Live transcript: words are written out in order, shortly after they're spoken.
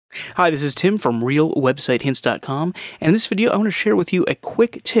Hi, this is Tim from RealWebsiteHints.com, and in this video I want to share with you a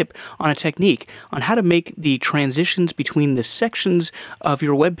quick tip on a technique on how to make the transitions between the sections of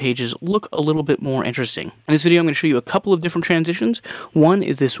your web pages look a little bit more interesting. In this video I'm going to show you a couple of different transitions. One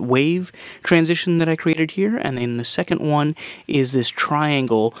is this wave transition that I created here, and then the second one is this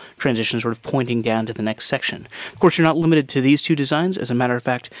triangle transition sort of pointing down to the next section. Of course, you're not limited to these two designs. As a matter of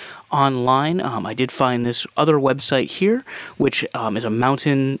fact, online I did find this other website here, which is a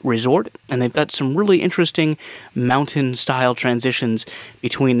mountain resort, and they've got some really interesting mountain style transitions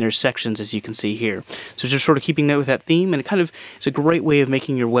between their sections, as you can see here. So just sort of keeping that with that theme, and it kind of is a great way of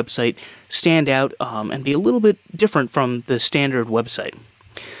making your website stand out and be a little bit different from the standard website.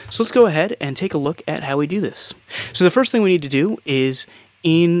 So let's go ahead and take a look at how we do this. So the first thing we need to do is,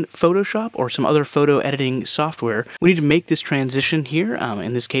 in Photoshop or some other photo editing software, we need to make this transition here.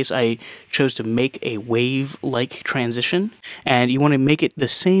 In this case, I chose to make a wave-like transition, and you want to make it the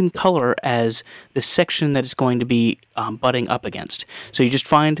same color as the section that it's going to be butting up against. So you just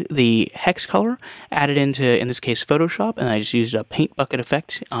find the hex color, add it into, in this case, Photoshop, and I just used a paint bucket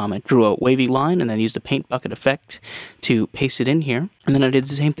effect. I drew a wavy line and then used the paint bucket effect to paste it in here. And then I did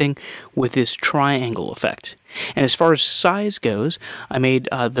the same thing with this triangle effect. And as far as size goes, I made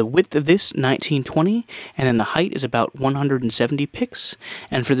the width of this 1920, and then the height is about 170 pixels.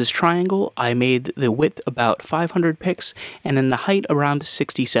 And for this triangle, I made the width about 500 pixels, and then the height around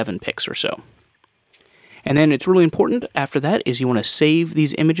 67 pixels or so. And then it's really important after that is you want to save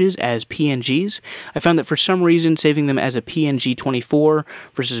these images as PNGs. I found that for some reason saving them as a PNG 24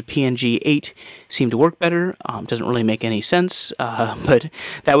 versus a PNG 8 seemed to work better. Doesn't really make any sense, but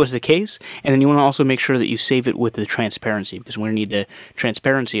that was the case. And then you want to also make sure that you save it with the transparency, because we're going to need the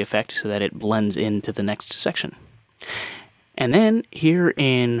transparency effect so that it blends into the next section. And then here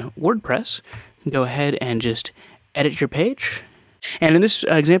in WordPress, go ahead and just edit your page. And in this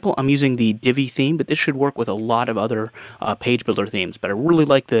example, I'm using the Divi theme, but this should work with a lot of other page builder themes. But I really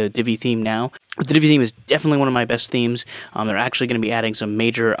like the Divi theme now. The Divi theme is definitely one of my best themes. They're actually going to be adding some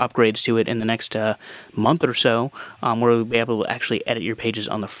major upgrades to it in the next month or so, where we'll be able to actually edit your pages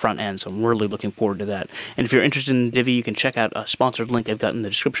on the front end. So I'm really looking forward to that. And if you're interested in Divi, you can check out a sponsored link I've got in the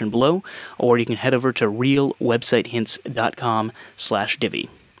description below, or you can head over to realwebsitehints.com/Divi.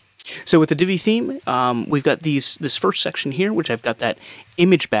 So with the Divi theme, we've got this first section here, which I've got that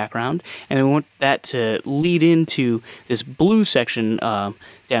image background, and we want that to lead into this blue section down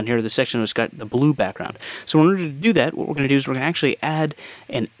here, the section that's got the blue background. So in order to do that, what we're going to do is we're going to actually add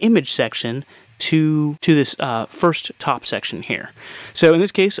an image section to this first top section here. So in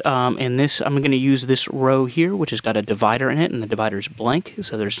this case, I'm going to use this row here, which has got a divider in it, and the divider is blank,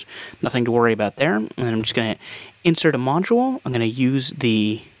 so there's nothing to worry about there. And then I'm just going to insert a module. I'm going to use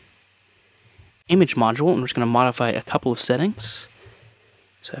the image module. I'm just going to modify a couple of settings.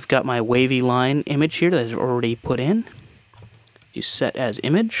 So I've got my wavy line image here that I've already put in. Do set as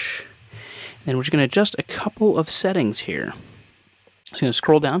image. And we're just going to adjust a couple of settings here. So I'm going to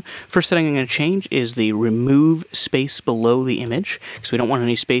scroll down. First setting I'm going to change is the remove space below the image, because we don't want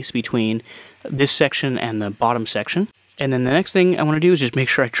any space between this section and the bottom section. And then the next thing I want to do is just make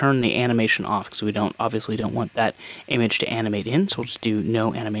sure I turn the animation off, because we obviously don't want that image to animate in, so we'll just do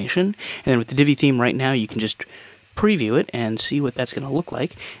no animation. And then with the Divi theme right now, you can just preview it and see what that's going to look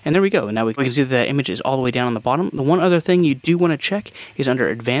like. And there we go. And now we can see that the image is all the way down on the bottom. The one other thing you do want to check is under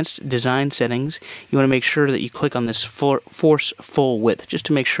Advanced Design Settings, you want to make sure that you click on this Force Full Width, just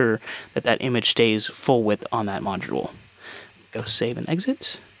to make sure that that image stays full width on that module. Go save and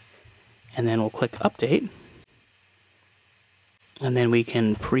exit. And then we'll click Update. And then we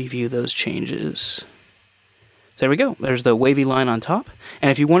can preview those changes. There we go. There's the wavy line on top. And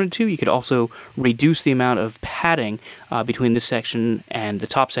if you wanted to, you could also reduce the amount of padding between this section and the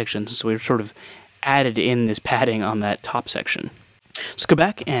top section. So we've sort of added in this padding on that top section. Let's go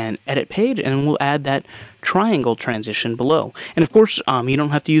back and edit page, and we'll add that triangle transition below. And of course, you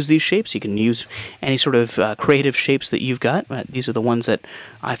don't have to use these shapes. You can use any sort of creative shapes that you've got. These are the ones that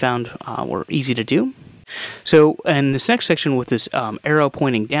I found were easy to do. So in this next section with this arrow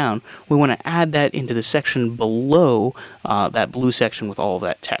pointing down, we want to add that into the section below that blue section with all of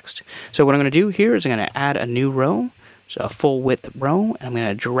that text. So what I'm going to do here is I'm going to add a new row, so a full width row, and I'm going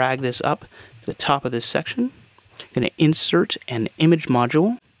to drag this up to the top of this section. I'm going to insert an image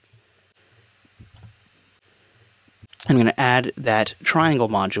module. I'm going to add that triangle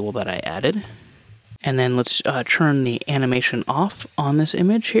module that I added. And then let's turn the animation off on this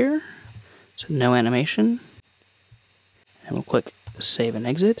image here. So no animation, and we'll click save and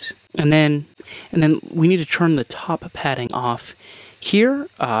exit. And then we need to turn the top padding off Here,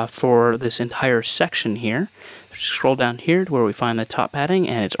 for this entire section here, scroll down here to where we find the top padding,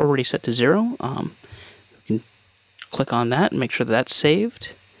 and it's already set to 0. We can click on that and make sure that that's saved.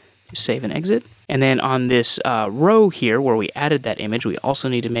 Save and exit. And then on this row here where we added that image, we also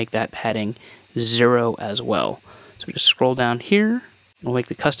need to make that padding 0 as well. So we just scroll down here. We'll make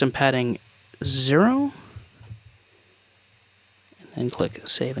the custom padding 0. And click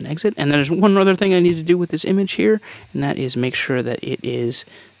Save and Exit. And there's one other thing I need to do with this image here, and that is make sure that it is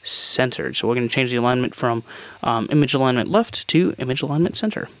centered. So we're going to change the alignment from image alignment left to image alignment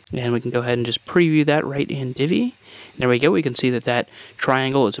center. And we can go ahead and just preview that right in Divi. And there we go. We can see that that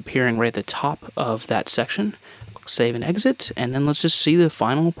triangle is appearing right at the top of that section. Click Save and Exit, and then let's just see the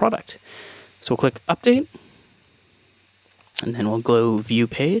final product. So we'll click Update, and then we'll go View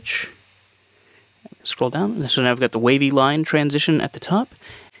Page. Scroll down, and so now we've got the wavy line transition at the top,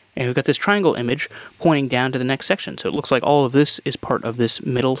 and we've got this triangle image pointing down to the next section. So it looks like all of this is part of this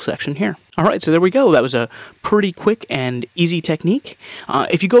middle section here. All right, so there we go. That was a pretty quick and easy technique.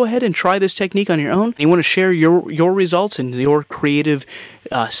 If you go ahead and try this technique on your own, and you want to share your results and your creative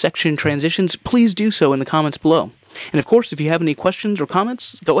section transitions, please do so in the comments below. And of course, if you have any questions or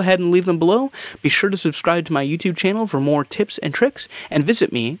comments, go ahead and leave them below. Be sure to subscribe to my YouTube channel for more tips and tricks, and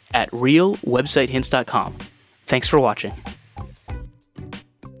visit me at realwebsitehints.com. Thanks for watching.